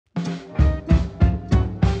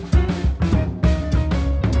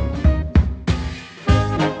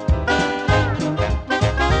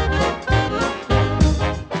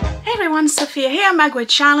Sophia here, My Great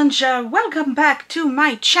Challenger. Welcome back to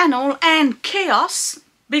my channel and chaos,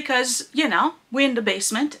 because, you know, we're in the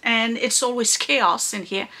basement and it's always chaos in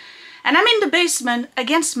here. And I'm in the basement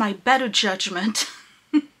against my better judgment,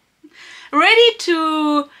 ready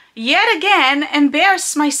to yet again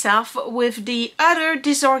embarrass myself with the utter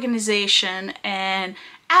disorganization and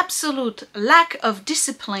absolute lack of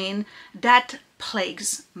discipline that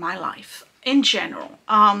plagues my life in general.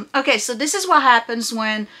 Okay, so this is what happens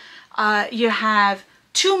when you have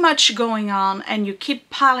too much going on and you keep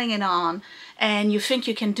piling it on and you think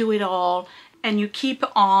you can do it all, and you keep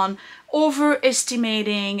on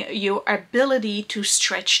overestimating your ability to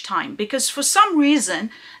stretch time, because for some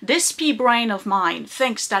reason this pea brain of mine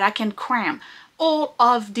thinks that I can cram all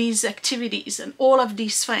of these activities and all of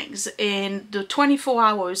these things in the 24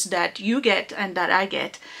 hours that you get and that I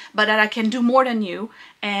get, but that I can do more than you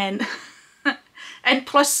and and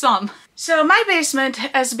plus some. So my basement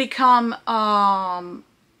has become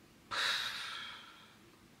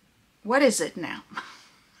what is it now?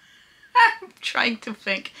 I'm trying to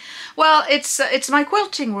think. Well, it's my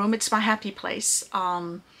quilting room. It's my happy place,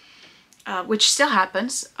 which still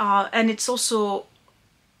happens, and it's also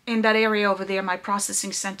in that area over there, my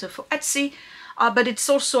processing center for Etsy. But it's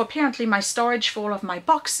also apparently my storage for all of my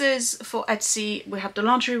boxes for Etsy. We have the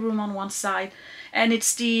laundry room on one side, and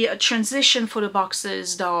it's the transition for the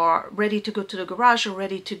boxes that are ready to go to the garage or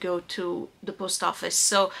ready to go to the post office.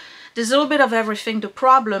 So there's a little bit of everything. The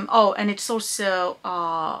problem, oh, and it's also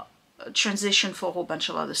transition for a whole bunch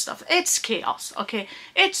of other stuff. It's chaos, okay?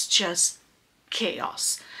 It's just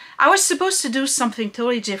chaos. I was supposed to do something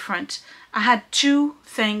totally different. I had two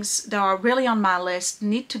things that are really on my list,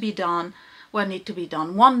 need to be done. Well, need to be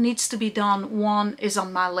done. One needs to be done. One is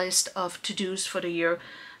on my list of to-dos for the year.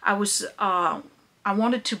 I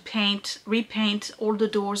wanted to repaint all the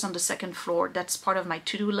doors on the second floor. That's part of my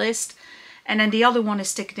to-do list. And then the other one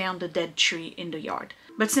is take down the dead tree in the yard.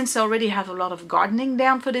 But since I already have a lot of gardening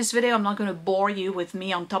down for this video, I'm not going to bore you with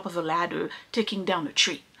me on top of a ladder taking down a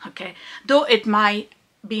tree, okay? Though it might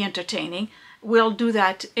be entertaining. We'll do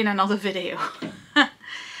that in another video.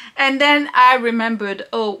 And then I remembered,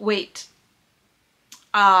 oh, wait.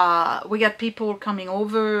 We got people coming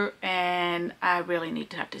over and I really need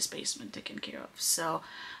to have this basement taken care of. So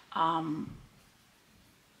my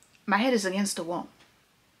head is against the wall.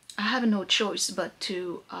 I have no choice but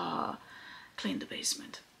to clean the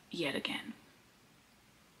basement yet again.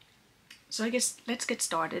 So I guess let's get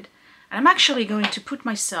started. And I'm actually going to put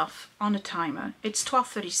myself on a timer. It's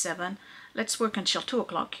 12:37. Let's work until 2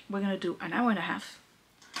 o'clock. We're going to do an hour and a half.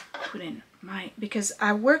 Put in my, because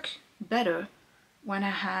I work better when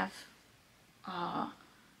I have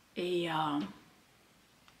a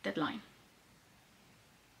deadline.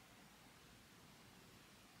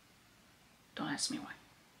 Don't ask me why.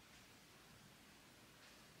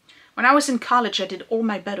 When I was in college, I did all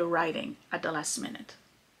my better writing at the last minute.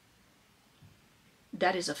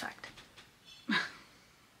 That is a fact.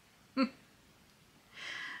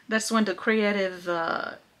 That's when the creative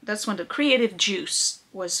juice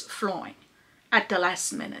was flowing at the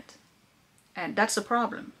last minute. And that's a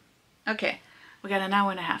problem. Okay, we got an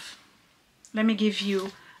hour and a half. Let me give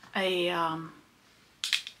you a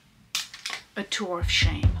tour of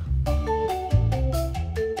shame.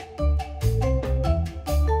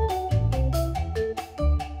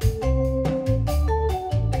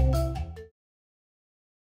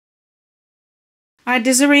 Alright,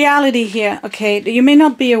 there's a reality here, okay? You may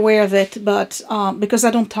not be aware of it, but because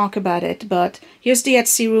I don't talk about it, but here's the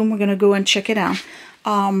Etsy room. We're gonna go and check it out.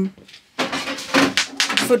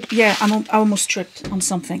 Yeah, I almost tripped on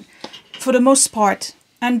something. For the most part,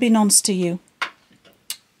 unbeknownst to you,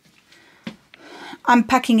 I'm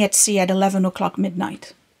packing Etsy at 11 o'clock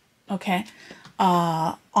midnight, okay,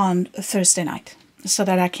 on Thursday night, so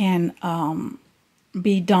that I can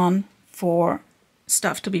be done for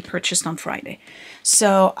stuff to be purchased on Friday.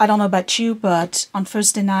 So I don't know about you, but on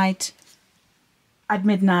Thursday night at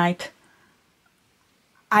midnight,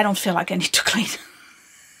 I don't feel like I need to clean.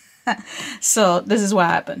 So this is what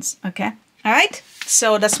happens, okay? All right,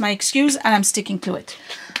 so that's my excuse and I'm sticking to it.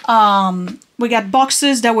 We got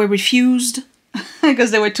boxes that were refused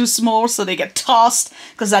because they were too small, so they get tossed,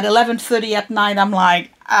 because at 11:30 at night I'm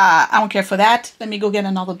like, I don't care for that, let me go get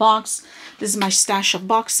another box. This is my stash of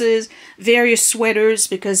boxes, various sweaters,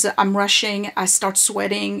 because I'm rushing, I start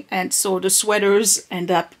sweating, and so the sweaters end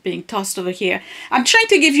up being tossed over here. I'm trying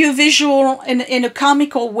to give you a visual in a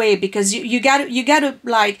comical way, because you gotta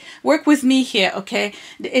like work with me here, okay?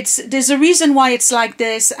 There's a reason why it's like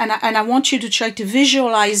this, and I want you to try to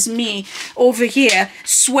visualize me over here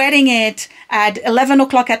sweating it at 11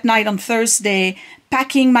 o'clock at night on Thursday,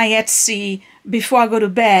 packing my Etsy before I go to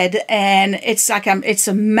bed, and it's like it's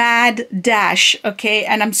a mad dash, okay,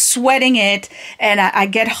 and I'm sweating it, and I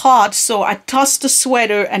get hot, so I toss the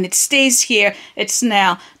sweater and it stays here. It's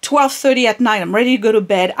now 12:30 at night. I'm ready to go to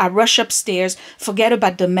bed. I rush upstairs, forget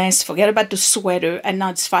about the mess, forget about the sweater, and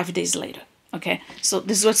now it's 5 days later. Okay, so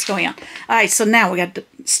this is what's going on. All right, so now we got the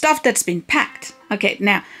stuff that's been packed. Okay,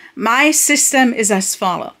 now my system is as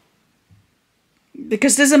follows,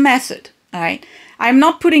 because there's a method. All right, I'm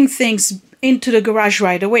not putting things into the garage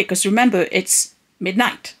right away, because remember, it's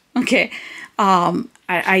midnight. Okay,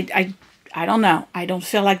 I don't know. I don't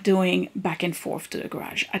feel like doing back and forth to the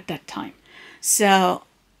garage at that time, so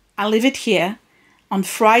I leave it here. On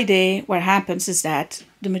Friday, what happens is that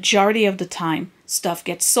the majority of the time stuff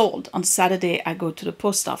gets sold. On Saturday, I go to the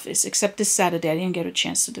post office, except this Saturday I didn't get a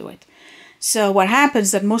chance to do it. So what happens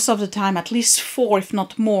is that most of the time, at least 4, if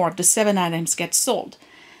not more, of the 7 items get sold.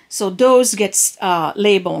 So those get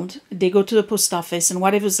labeled, they go to the post office, and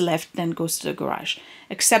whatever's left then goes to the garage.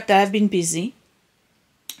 Except that I've been busy,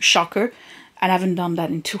 shocker, and I haven't done that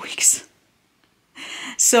in 2 weeks.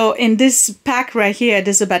 So in this pack right here,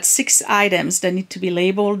 there's about 6 items that need to be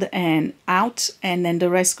labeled and out, and then the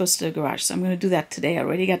rest goes to the garage. So I'm going to do that today. I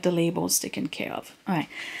already got the labels taken care of. All right,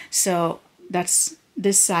 so that's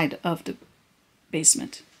this side of the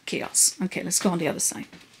basement chaos. Okay, let's go on the other side.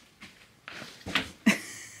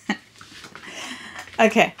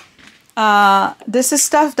 Okay, this is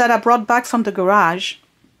stuff that I brought back from the garage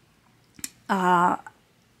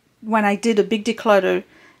when I did a big declutter,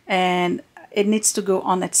 and it needs to go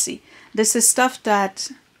on Etsy. This is stuff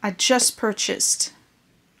that I just purchased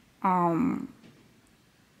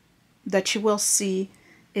that you will see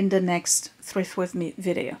in the next Thrift With Me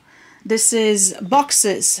video. This is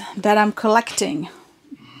boxes that I'm collecting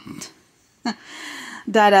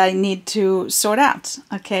that I need to sort out.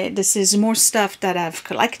 Okay, this is more stuff that I've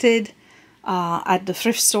collected at the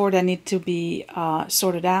thrift store that need to be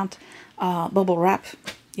sorted out. Bubble wrap,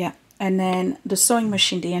 yeah. And then the sewing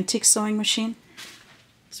machine, the antique sewing machine,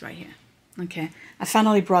 it's right here. Okay, I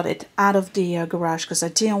finally brought it out of the garage because I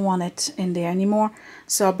didn't want it in there anymore.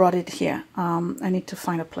 So I brought it here. I need to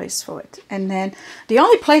find a place for it. And then the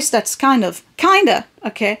only place that's kind of,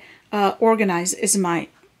 okay, organized is my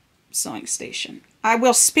sewing station. I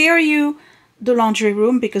will spare you the laundry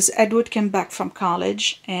room because Edward came back from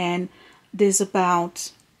college and there's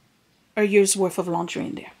about a year's worth of laundry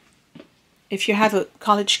in there. If you have a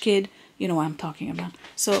college kid, you know what I'm talking about.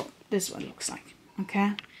 So this is what it looks like,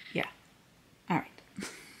 okay? Yeah, all right.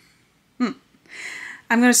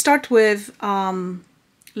 I'm going to start with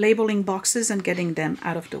labeling boxes and getting them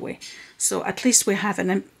out of the way. So at least we have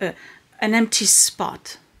an empty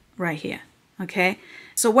spot right here, okay?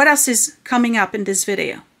 So what else is coming up in this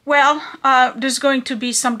video? Well, there's going to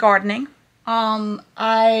be some gardening. I'm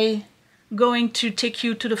going to take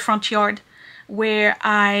you to the front yard where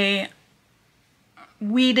I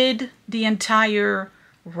weeded the entire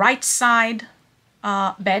right side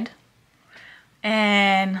bed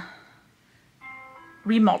and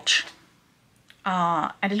remulch,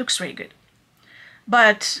 and it looks really good.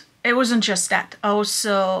 But it wasn't just that.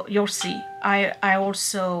 Also, you'll see, I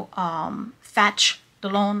also thatched the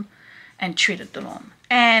lawn and treated the lawn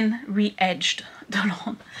and re-edged the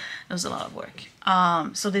lawn. It was a lot of work.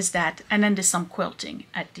 So there's that, and then there's some quilting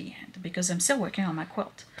at the end because I'm still working on my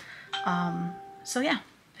quilt. So yeah,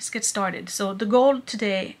 let's get started. So the goal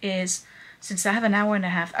today is, since I have an hour and a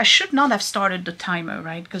half, I should not have started the timer,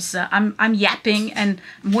 right? Because I'm yapping and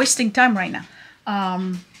I'm wasting time right now.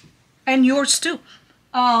 And yours too.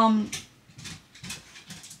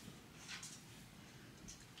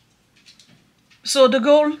 So the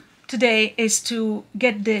goal today is to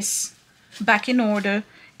get this back in order.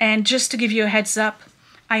 And just to give you a heads up,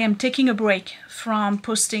 I am taking a break from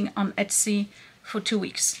posting on Etsy for 2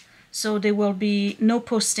 weeks. So there will be no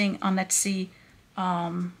posting on Etsy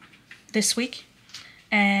this week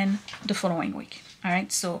and the following week. All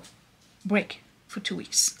right, so break for 2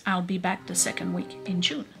 weeks. I'll be back the second week in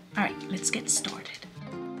June. All right, let's get started.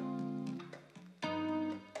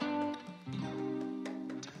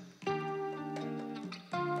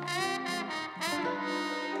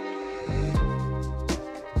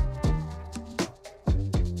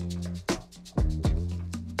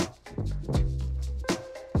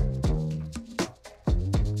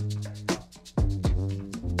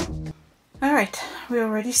 Alright, we're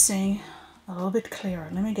already seeing a little bit clearer.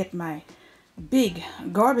 Let me get my big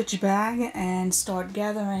garbage bag and start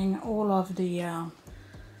gathering all of the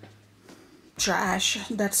trash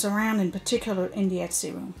that's around, in particular in the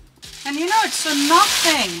Etsy room. And you know, it's a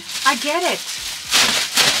nothing. I get it.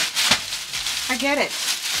 I get it.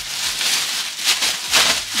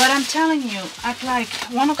 But I'm telling you, at like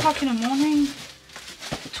 1 o'clock in the morning,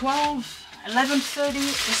 12, 11:30,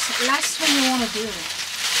 it's the last thing you want to do.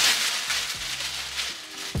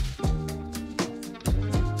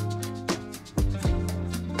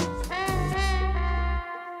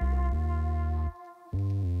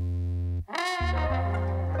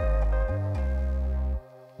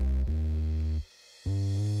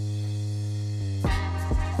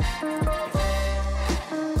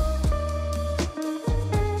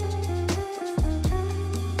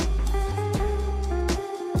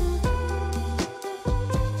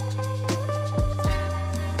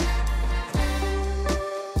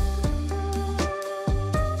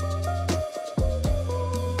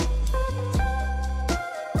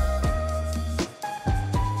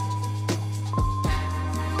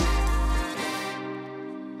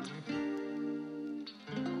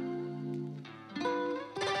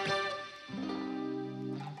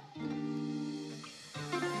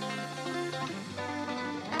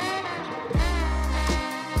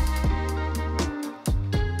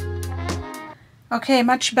 Okay,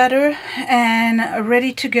 much better and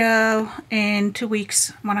ready to go in 2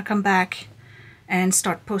 weeks when I come back and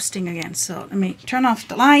start posting again. So let me turn off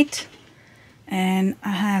the light, and I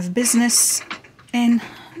have business in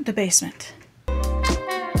the basement.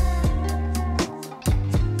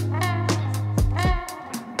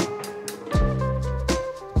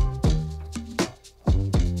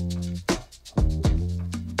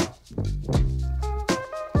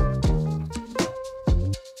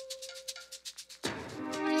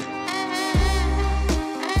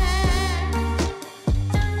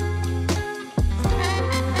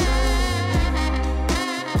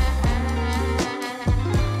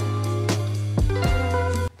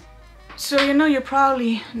 So you know, you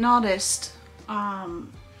probably noticed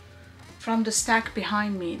from the stack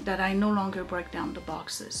behind me that I no longer break down the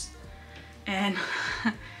boxes, and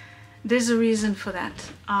there's a reason for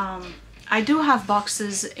that. I do have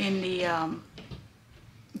boxes in the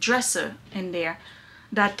dresser in there,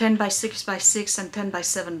 that 10 by 6 by 6 and 10 by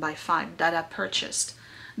 7 by 5 that I purchased.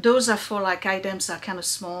 Those are for like items that are kind of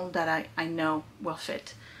small that I know will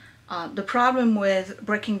fit. The problem with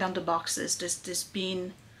breaking down the boxes,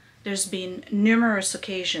 there's been numerous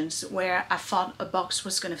occasions where I thought a box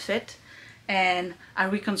was going to fit, and I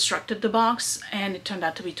reconstructed the box and it turned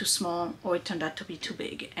out to be too small, or it turned out to be too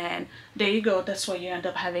big, and there you go. That's why you end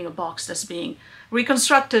up having a box that's being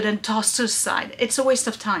reconstructed and tossed to the side. It's a waste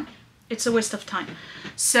of time. It's a waste of time.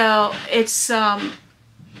 So it's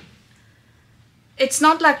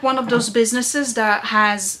not like one of those businesses that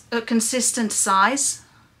has a consistent size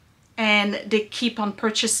and they keep on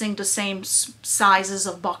purchasing the same sizes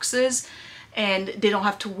of boxes, and they don't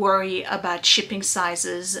have to worry about shipping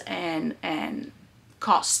sizes and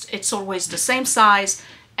cost. It's always the same size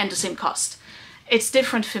and the same cost. It's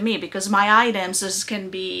different for me because my items can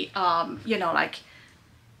be, you know, like,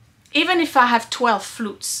 even if I have 12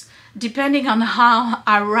 flutes, depending on how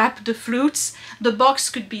I wrap the flutes, the box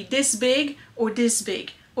could be this big or this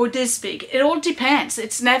big or this big. It all depends.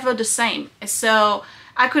 It's never the same. So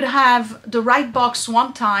I could have the right box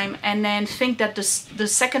one time and then think that the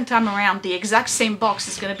second time around the exact same box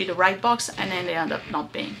is going to be the right box, and then they end up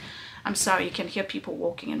not being. I'm sorry, you can hear people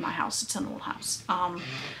walking in my house. It's an old house.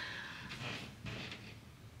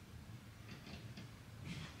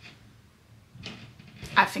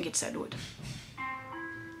 I think it's Edward.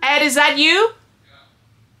 Ed, is that you?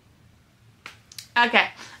 Yeah. Okay.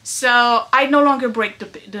 So I no longer break the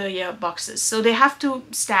boxes, so they have to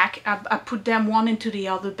stack. I put them one into the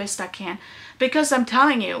other best I can, because I'm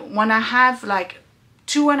telling you, when I have like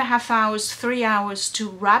 2.5 hours, 3 hours to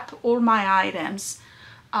wrap all my items,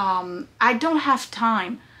 I don't have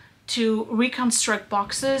time to reconstruct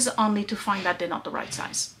boxes only to find that they're not the right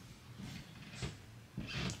size.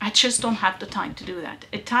 I just don't have the time to do that.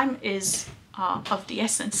 Time is of the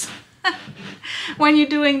essence. When you're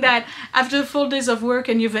doing that after 4 days of work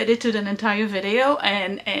and you've edited an entire video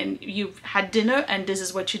and you've had dinner, and this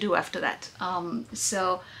is what you do after that.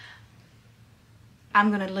 So I'm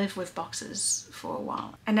gonna live with boxes for a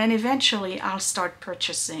while, and then eventually I'll start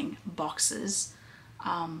purchasing boxes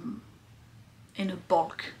in a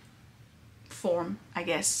bulk form, I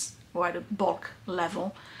guess, or at a bulk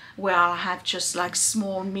level, where I'll have just like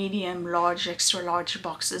small, medium, large, extra large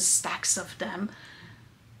boxes, stacks of them.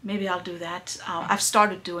 Maybe I'll do that. I've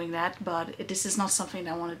started doing that, but this is not something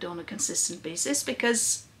I want to do on a consistent basis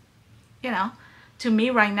because, you know, to me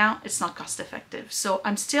right now, it's not cost effective. So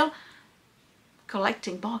I'm still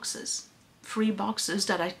collecting boxes, free boxes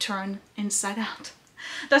that I turn inside out.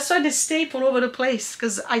 That's why they stay all over the place,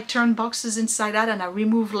 because I turn boxes inside out and I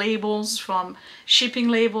remove labels from shipping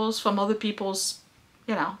labels from other people's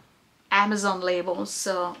you know, Amazon labels.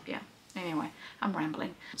 So yeah, anyway, I'm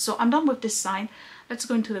rambling. So I'm done with this side. Let's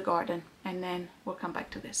go into the garden and then we'll come back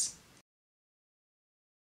to this.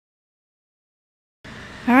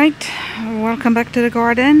 All right, welcome back to the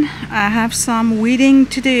garden. I have some weeding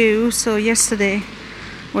to do. So yesterday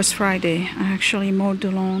was Friday. I actually mowed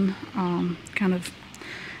the lawn, kind of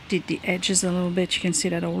did the edges a little bit. You can see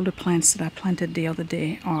that all the plants that I planted the other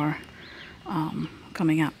day are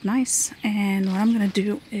coming up nice. And what I'm gonna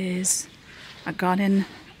do is I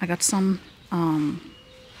got some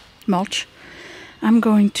mulch. I'm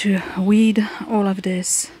going to weed all of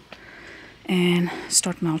this and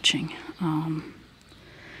start mulching.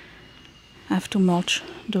 I have to mulch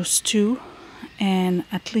those two, and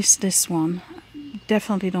at least this one.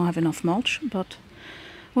 Definitely don't have enough mulch, but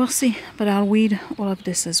we'll see. But I'll weed all of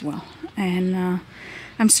this as well. And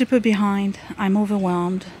I'm super behind. I'm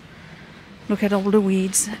overwhelmed. Look at all the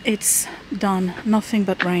weeds. It's done. Nothing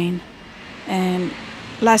but rain. And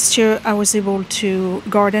last year I was able to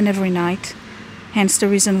garden every night. Hence the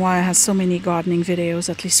reason why I have so many gardening videos,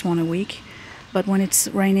 at least one a week. But when it's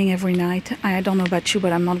raining every night, I don't know about you,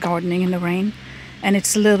 but I'm not gardening in the rain. And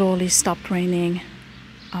it's literally stopped raining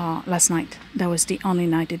last night. That was the only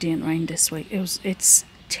night it didn't rain this week. It's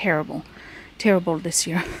terrible. Terrible this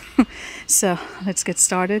year. So let's get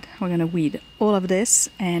started. We're gonna weed all of this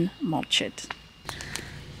and mulch it.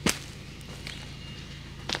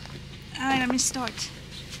 Alright, let me start.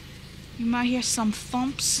 You might hear some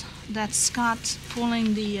thumps. That's Scott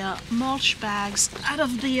pulling the mulch bags out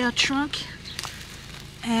of the trunk.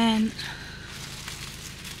 And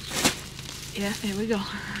yeah, there we go.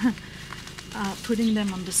 Putting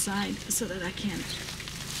them on the side so that I can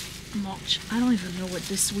mulch. I don't even know what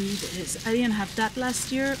this weed is. I didn't have that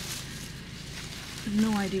last year.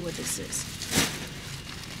 No idea what this is.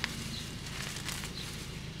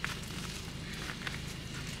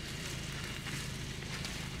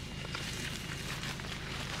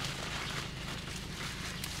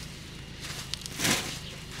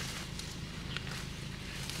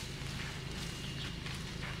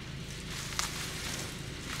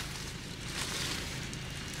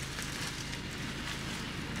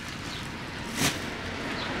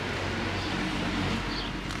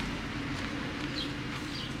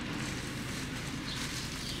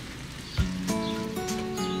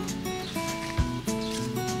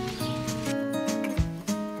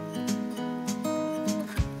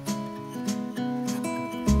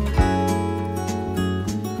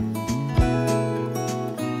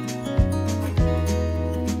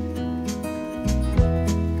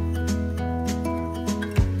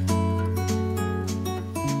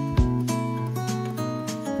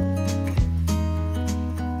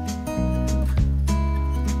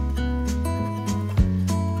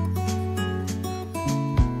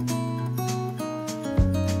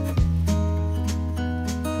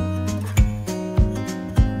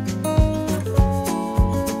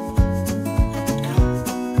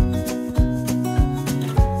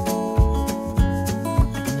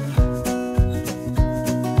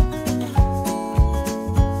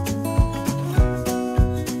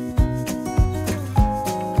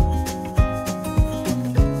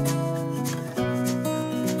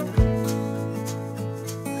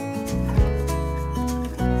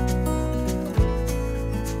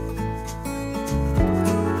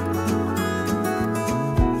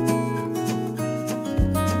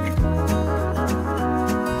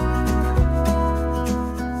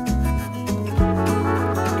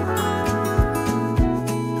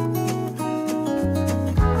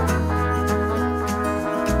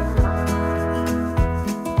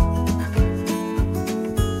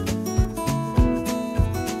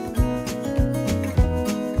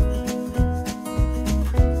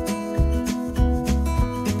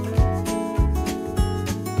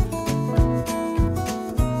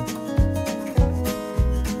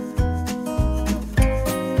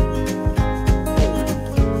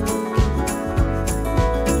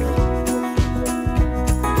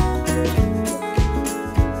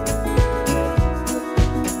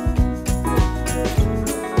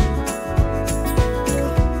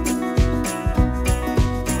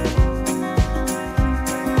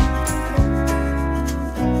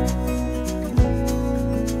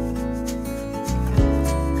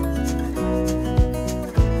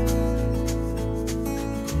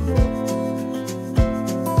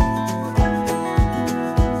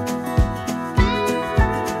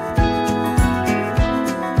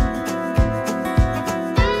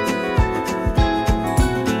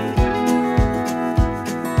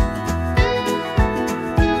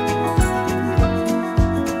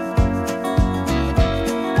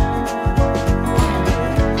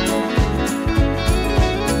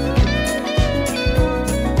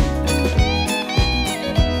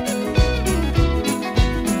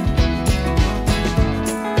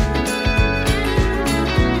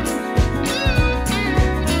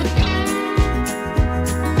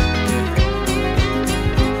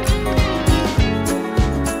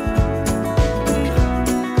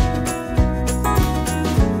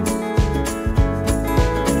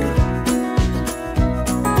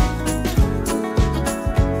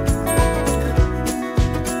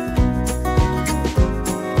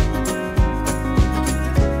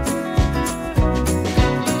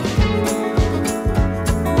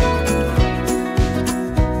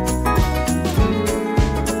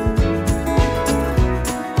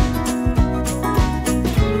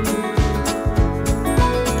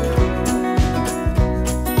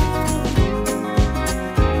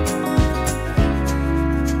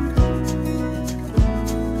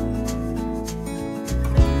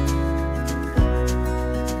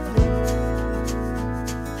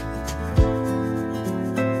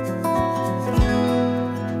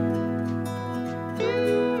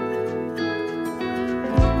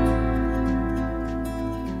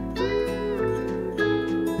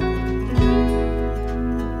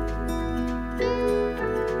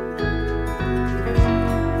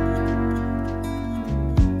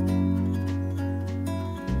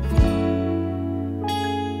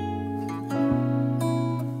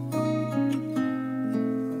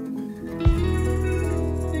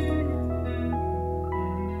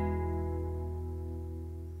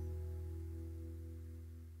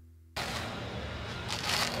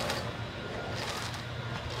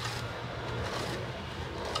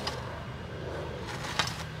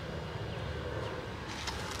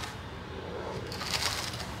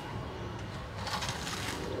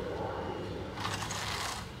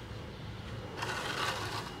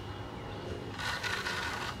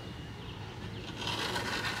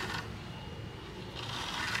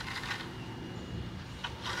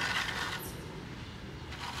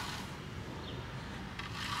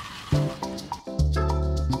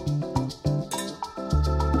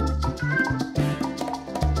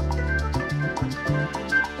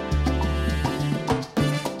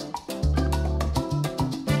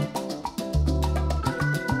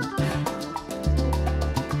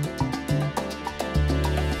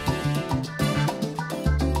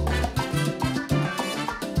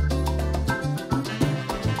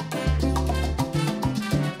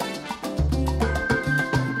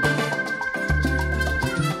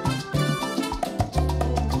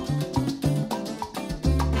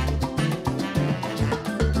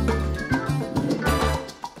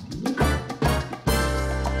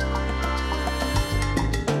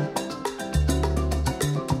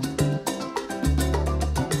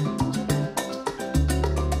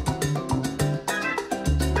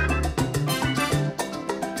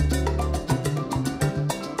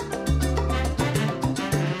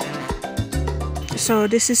 So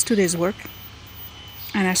this is today's work,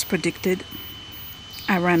 and as predicted,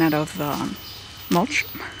 I ran out of mulch.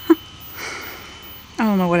 I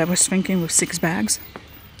don't know what I was thinking with 6 bags.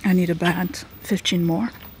 I need about 15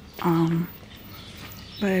 more,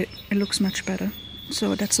 but it looks much better.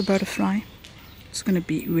 So that's a butterfly. It's gonna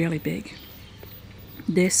be really big.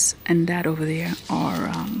 This and that over there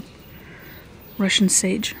are Russian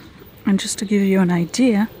sage. And just to give you an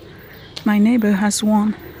idea, my neighbor has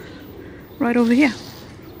one right over here.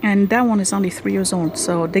 And that one is only 3 years old,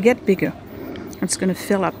 so they get bigger. It's gonna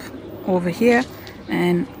fill up over here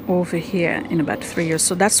and over here in about 3 years.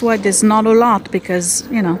 So that's why there's not a lot, because,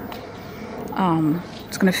 you know,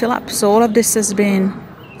 it's gonna fill up. So all of this has been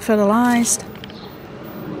fertilized,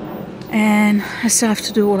 and I still have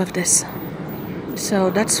to do all of this. So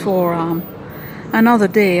that's for another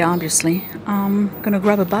day, obviously. I'm gonna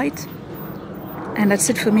grab a bite, and that's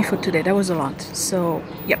it for me for today. That was a lot. So,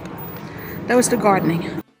 yep, that was the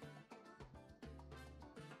gardening.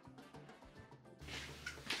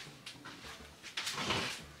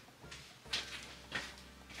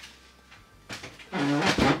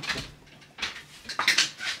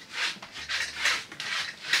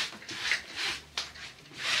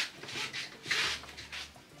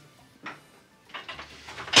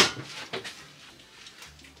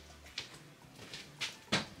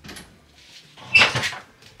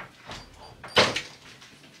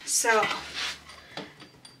 So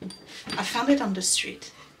I found it on the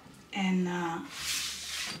street, and I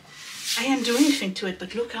didn't do anything to it,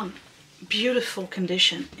 but look how beautiful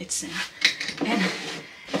condition it's in. And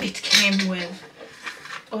it came with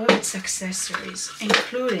all its accessories,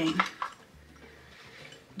 including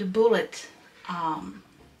the bullet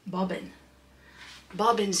bobbin.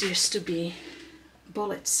 Bobbins used to be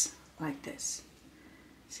bullets like this.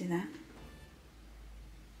 See that?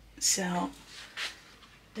 So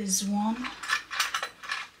there's one.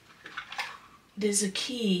 There's a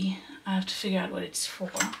key. I have to figure out what it's for.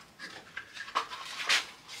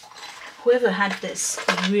 Whoever had this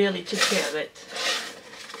really took care of it.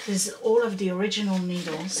 There's all of the original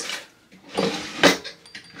needles.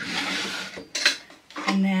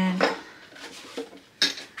 And then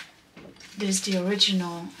there's the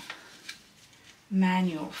original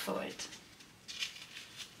manual for it.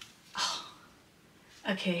 Oh.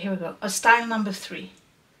 Okay, here we go. Style number 3.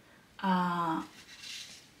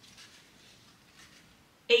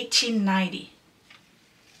 1890.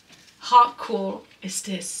 How cool is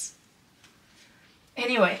this?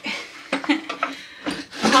 Anyway,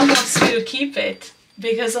 Mom wants me to keep it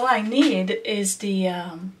because all I need is the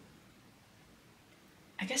I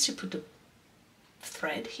guess you put the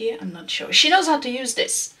thread here. I'm not sure. She knows how to use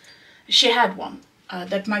this. She had one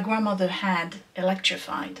that my grandmother had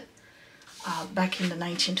electrified back in the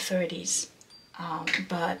 1930s.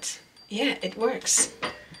 But yeah, it works.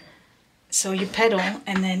 So you pedal,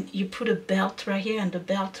 and then you put a belt right here, and the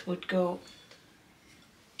belt would go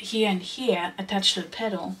here and here, attached to the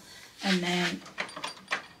pedal, and then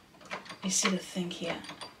you see the thing here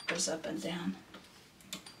goes up and down.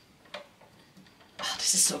 Oh,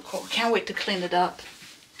 this is so cool. Can't wait to clean it up.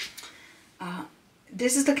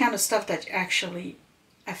 This is the kind of stuff that actually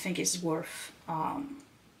I think is worth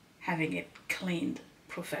having it cleaned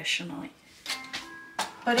professionally.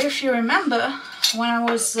 But if you remember, when I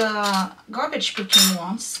was garbage picking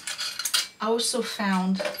once, I also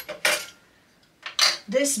found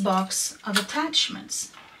this box of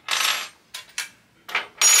attachments.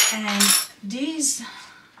 And these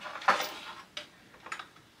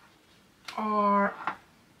are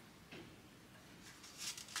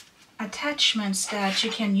attachments that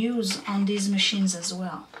you can use on these machines as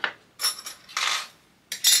well.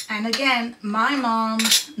 And again, my mom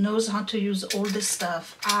knows how to use all this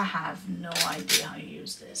stuff. I have no idea how to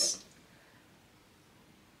use this.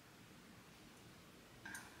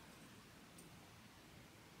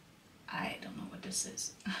 I don't know what this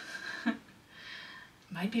is.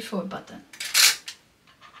 Might be for a button.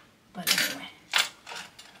 But anyway.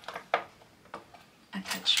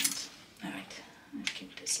 Attachment. Alright, I'll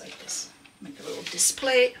keep this like this. Make a little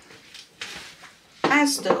display.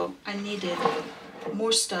 As though I needed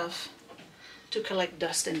more stuff to collect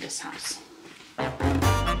dust in this house.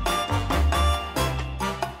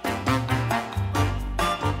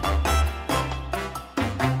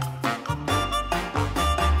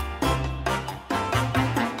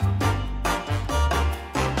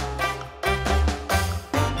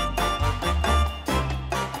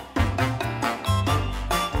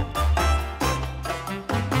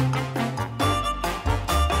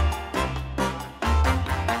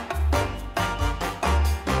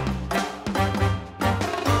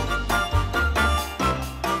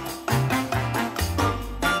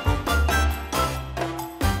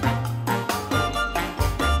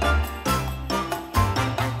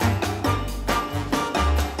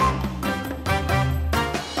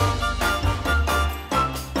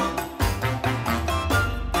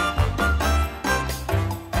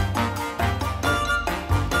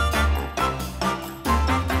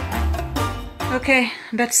 Okay,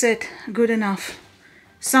 that's it. Good enough.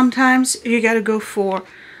 Sometimes you gotta go for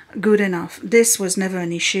good enough. This was never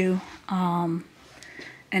an issue. And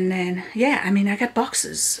then, yeah, I mean, I got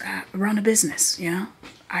boxes. Run a business, you know.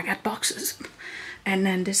 I got boxes. And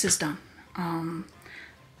then this is done.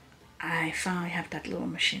 I finally have that little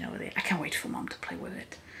machine over there. I can't wait for Mom to play with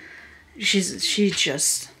it. She's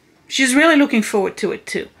really looking forward to it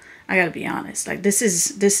too. I gotta be honest. Like this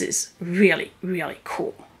is really, really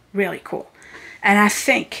cool. Really cool. And I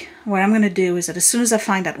think what I'm gonna do is that as soon as I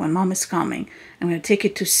find out when Mom is coming, I'm gonna take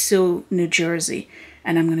it to Sioux, New Jersey,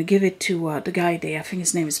 and I'm gonna give it to the guy there. I think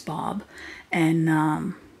his name is Bob,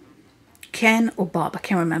 and Ken or Bob, I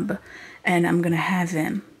can't remember. And I'm gonna have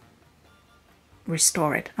him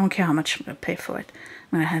restore it. I don't care how much I'm gonna pay for it.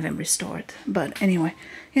 I'm gonna have him restore it. But anyway,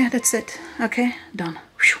 yeah, that's it. Okay, done.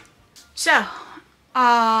 So,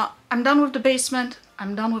 I'm done with the basement.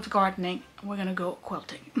 I'm done with gardening. We're gonna go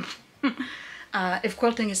quilting. If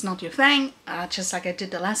quilting is not your thing, just like I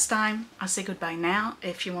did the last time, I'll say goodbye now.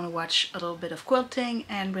 If you want to watch a little bit of quilting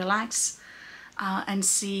and relax and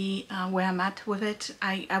see where I'm at with it,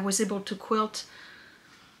 I was able to quilt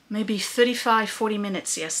maybe 35-40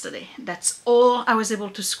 minutes yesterday. That's all I was able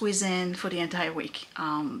to squeeze in for the entire week.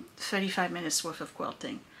 35 minutes worth of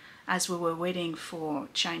quilting as we were waiting for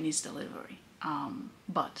Chinese delivery.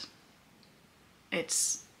 But it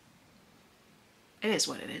is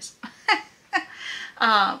what it is.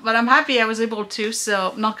 But I'm happy I was able to,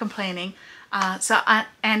 so not complaining.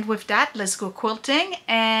 And with that, let's go quilting,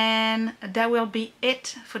 and that will be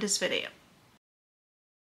it for this video.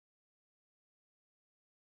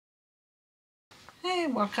 Hey,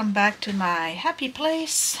 welcome back to my happy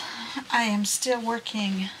place. I am still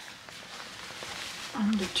working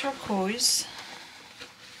on the turquoise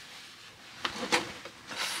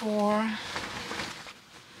for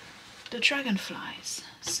the dragonflies.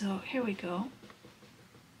 So here we go.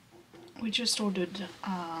 We just ordered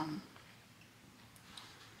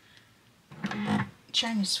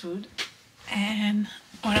Chinese food, and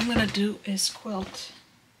what I'm gonna do is quilt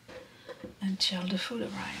until the food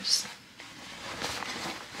arrives.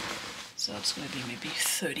 So it's gonna be maybe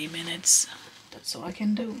 30 minutes. That's all I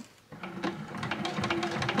can do.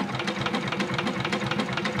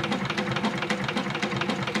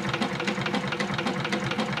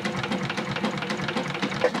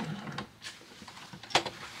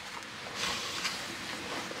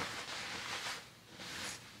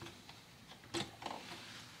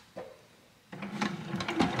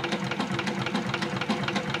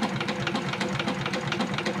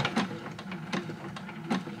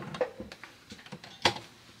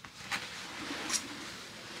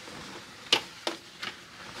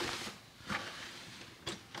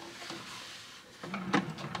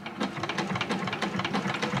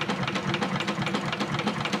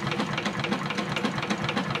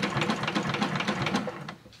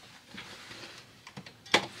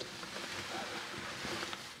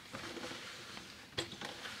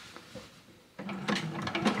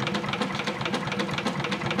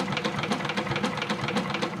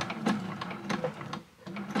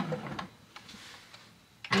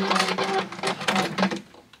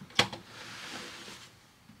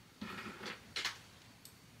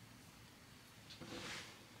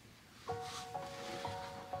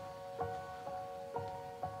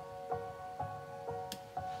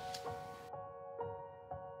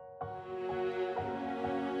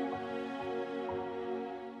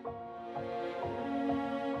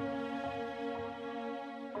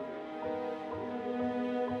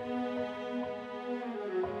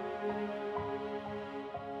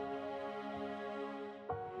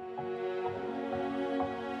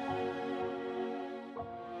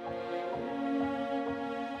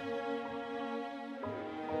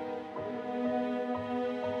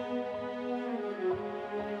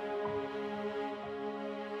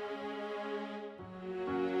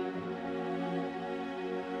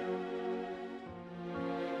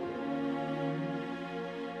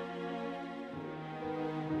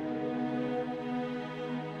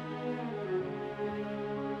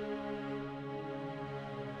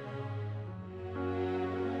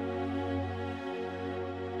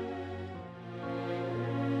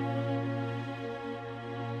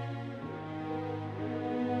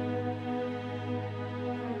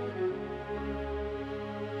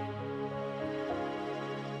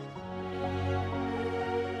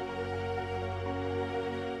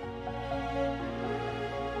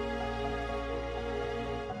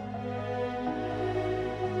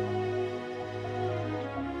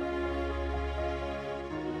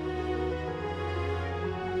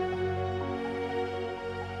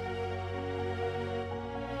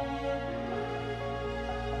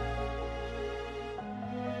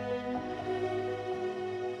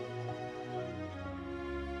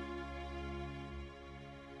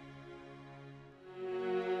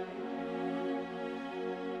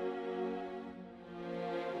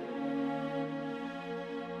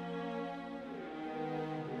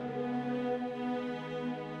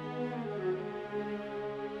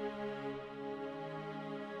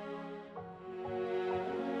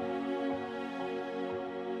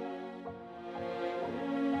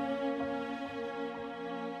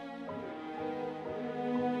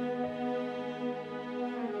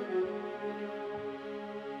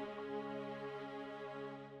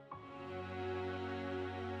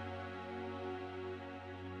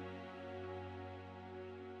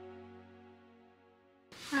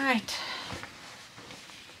 Right.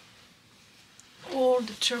 All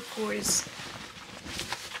the turquoise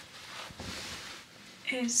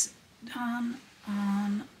is done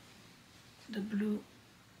on the blue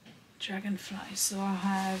dragonfly. So I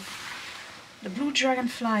have the blue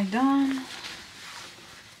dragonfly done,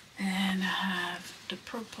 and I have the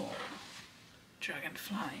purple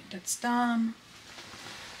dragonfly that's done,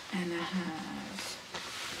 and I have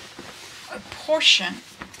a portion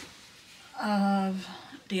of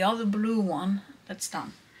the other blue one that's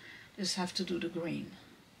done. Just have to do the green.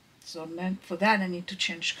 So then for that I need to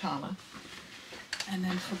change color. And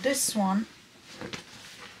then for this one,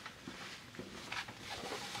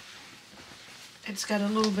 it's got a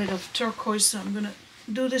little bit of turquoise, so I'm gonna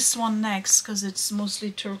do this one next because it's mostly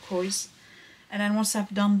turquoise. And then once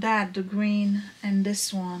I've done that, the green and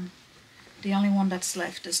this one, the only one that's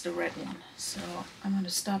left is the red one. So I'm gonna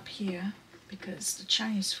stop here because the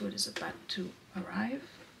Chinese food is about to arrive.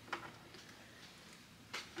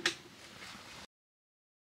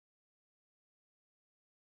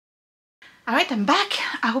 Alright, I'm back.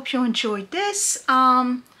 I hope you enjoyed this.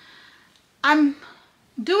 I'm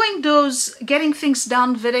doing those getting things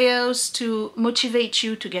done videos to motivate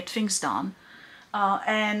you to get things done.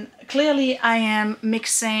 And clearly I am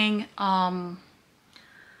mixing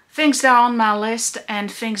things that are on my list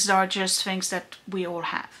and things that are just things that we all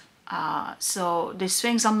have. So these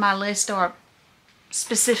things on my list are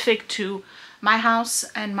specific to my house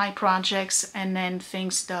and my projects, and then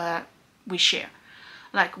things that we share.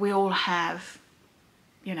 Like we all have,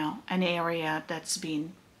 you know, an area that's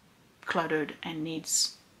been cluttered and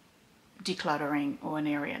needs decluttering, or an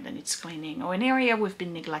area that needs cleaning, or an area we've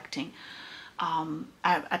been neglecting. I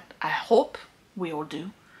hope we all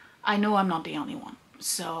do. I know I'm not the only one.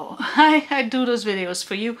 So I do those videos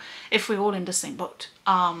for you if we're all in the same boat.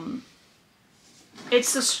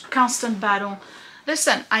 It's a constant battle.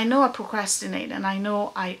 Listen, I know I procrastinate, and I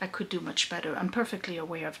know I could do much better. I'm perfectly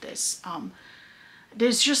aware of this.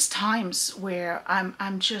 There's just times where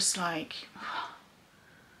I'm just like,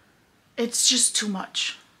 it's just too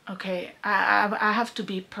much. Okay, I have to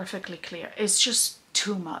be perfectly clear. It's just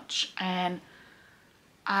too much, and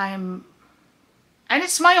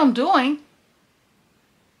it's my own doing.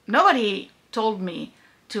 Nobody told me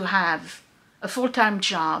to have a full-time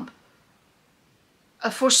job, a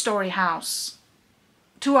 4-story house,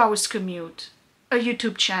 2 hours commute, a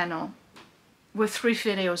YouTube channel with 3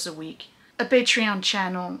 videos a week, a Patreon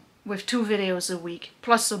channel with 2 videos a week,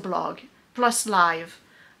 plus a blog, plus live,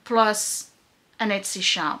 plus an Etsy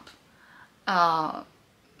shop,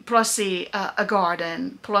 plus a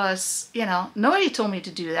garden, plus, you know, nobody told me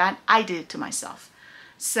to do that. I did it to myself.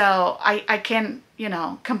 So I can, you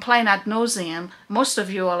know, complain ad nauseum. Most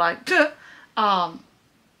of you are like,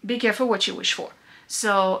 be careful what you wish for.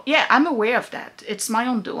 So yeah, I'm aware of that. It's my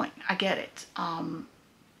own doing. I get it.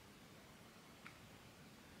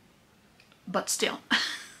 But still,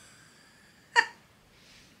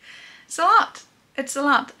 it's a lot. It's a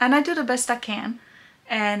lot. And I do the best I can.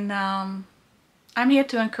 And I'm here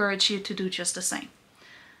to encourage you to do just the same.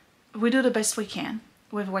 We do the best we can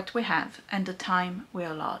with what we have and the time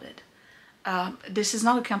we're allotted. This is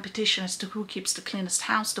not a competition as to who keeps the cleanest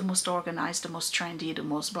house, the most organized, the most trendy, the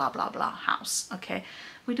most blah, blah, blah house, okay?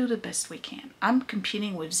 We do the best we can. I'm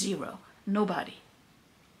competing with zero. Nobody.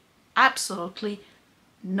 Absolutely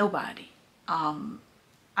nobody. I'm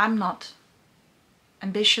not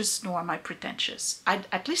ambitious, nor am I pretentious.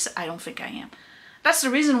 At least I don't think I am. That's the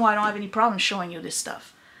reason why I don't have any problem showing you this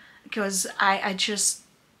stuff. Because I just,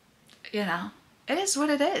 you know, it is what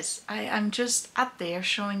it is. I'm just out there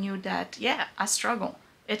showing you that, yeah, I struggle.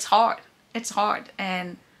 It's hard. It's hard.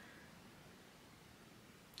 And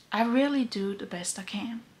I really do the best I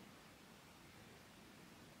can.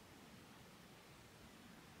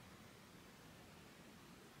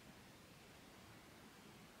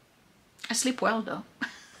 I sleep well though.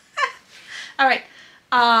 All right.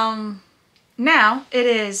 Now it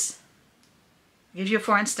is, I'll give you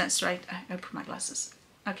for instance, right? I put my glasses.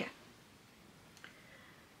 Okay.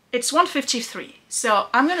 It's 1:53. So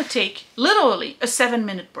I'm going to take literally a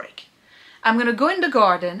 7-minute break. I'm going to go in the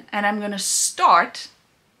garden and I'm going to start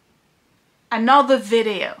another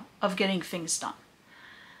video of getting things done.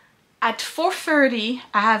 At 4:30,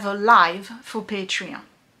 I have a live for Patreon.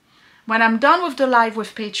 When I'm done with the live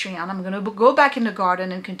with Patreon, I'm going to go back in the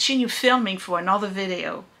garden and continue filming for another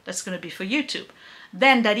video that's going to be for YouTube.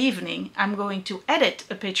 Then that evening, I'm going to edit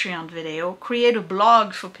a Patreon video, create a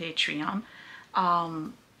blog for Patreon.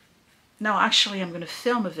 No, actually, I'm going to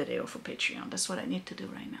film a video for Patreon. That's what I need to do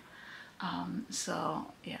right now.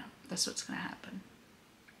 So, yeah, that's what's going to happen.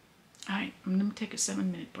 Alright, I'm gonna take a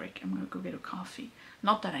 7-minute break. I'm gonna go get a coffee.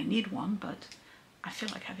 Not that I need one, but I feel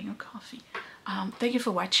like having a coffee. Thank you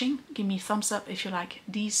for watching. Give me a thumbs up if you like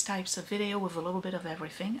these types of video with a little bit of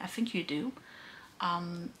everything. I think you do.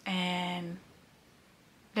 And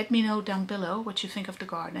let me know down below what you think of the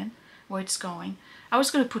garden, where it's going. I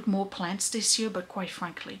was going to put more plants this year, but quite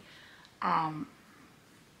frankly,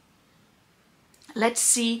 let's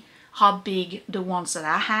see how big the ones that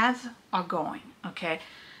I have are going, okay?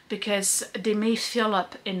 Because they may fill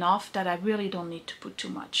up enough that I really don't need to put too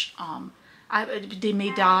much. They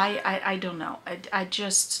may die, I don't know. I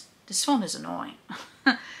just, this phone is annoying.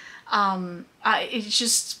 It's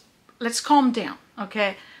just, let's calm down,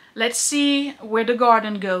 okay? Let's see where the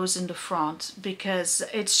garden goes in the front, because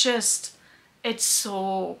it's just, it's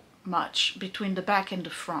so much between the back and the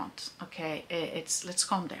front, okay? Let's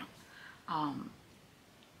calm down.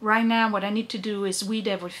 Right now what I need to do is weed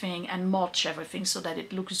everything and mulch everything so that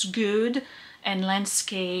it looks good and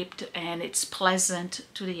landscaped and it's pleasant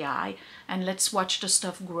to the eye. And let's watch the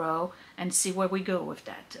stuff grow and see where we go with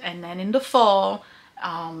that. And then in the fall,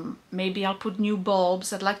 maybe I'll put new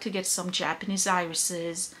bulbs. I'd like to get some Japanese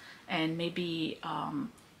irises and maybe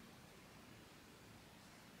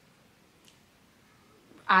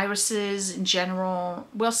irises in general.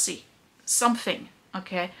 We'll see. Something,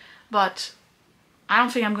 okay? But I don't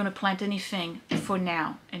think I'm going to plant anything for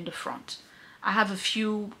now in the front. I have a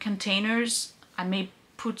few containers. I may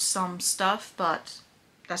put some stuff, but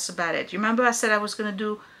that's about it. You remember I said I was going to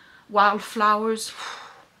do wildflowers?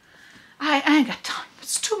 I ain't got time.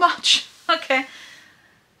 It's too much. Okay.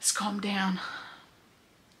 Let's calm down.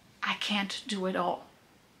 I can't do it all.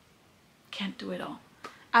 Can't do it all.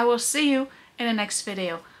 I will see you in the next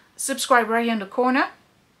video. Subscribe right here in the corner.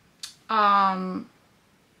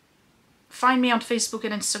 Find me on Facebook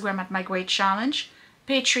and Instagram at mygreatchallenge.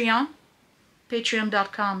 Patreon,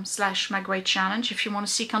 patreon.com/mygreatchallenge. If you want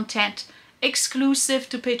to see content exclusive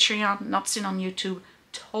to Patreon, not seen on YouTube,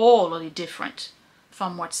 totally different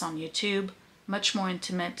from what's on YouTube, much more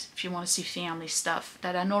intimate. If you want to see family stuff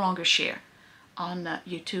that I no longer share on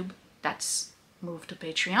YouTube, that's moved to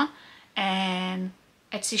Patreon. And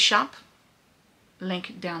Esty Shop,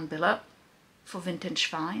 link down below for vintage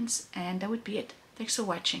finds. And that would be it. Thanks for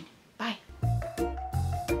watching.